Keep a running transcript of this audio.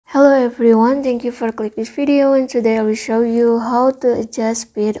everyone, thank you for clicking this video, and today I will show you how to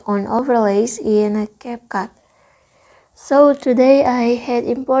adjust speed on overlays in CapCut. So today I had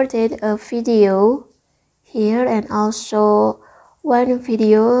imported a video here and also one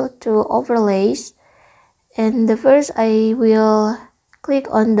video to overlays. And the first I will click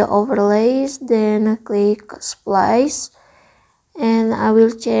on the overlays, then click splice, and I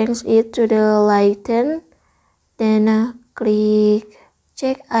will change it to the lighten, then click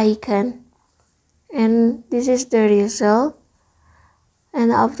check icon, and this is the result.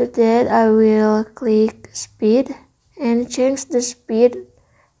 And after that I will click speed and change the speed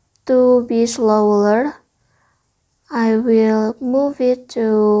to be slower. I will move it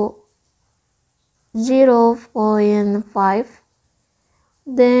to 0.5,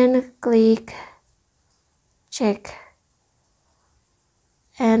 then click check,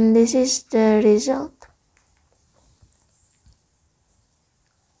 and this is the result.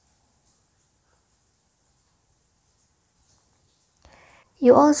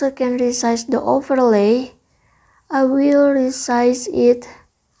 You also can resize the overlay. I will resize it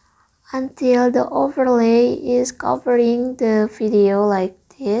until the overlay is covering the video like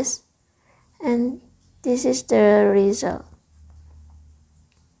this, and this is the result.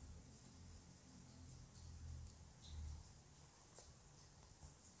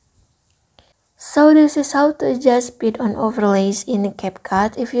 So this is how to adjust speed on overlays in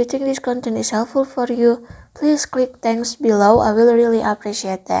CapCut. If you think this content is helpful for you, please click thanks below. I will really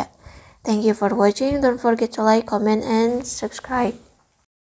appreciate that. Thank you for watching. Don't forget to like, comment, and subscribe.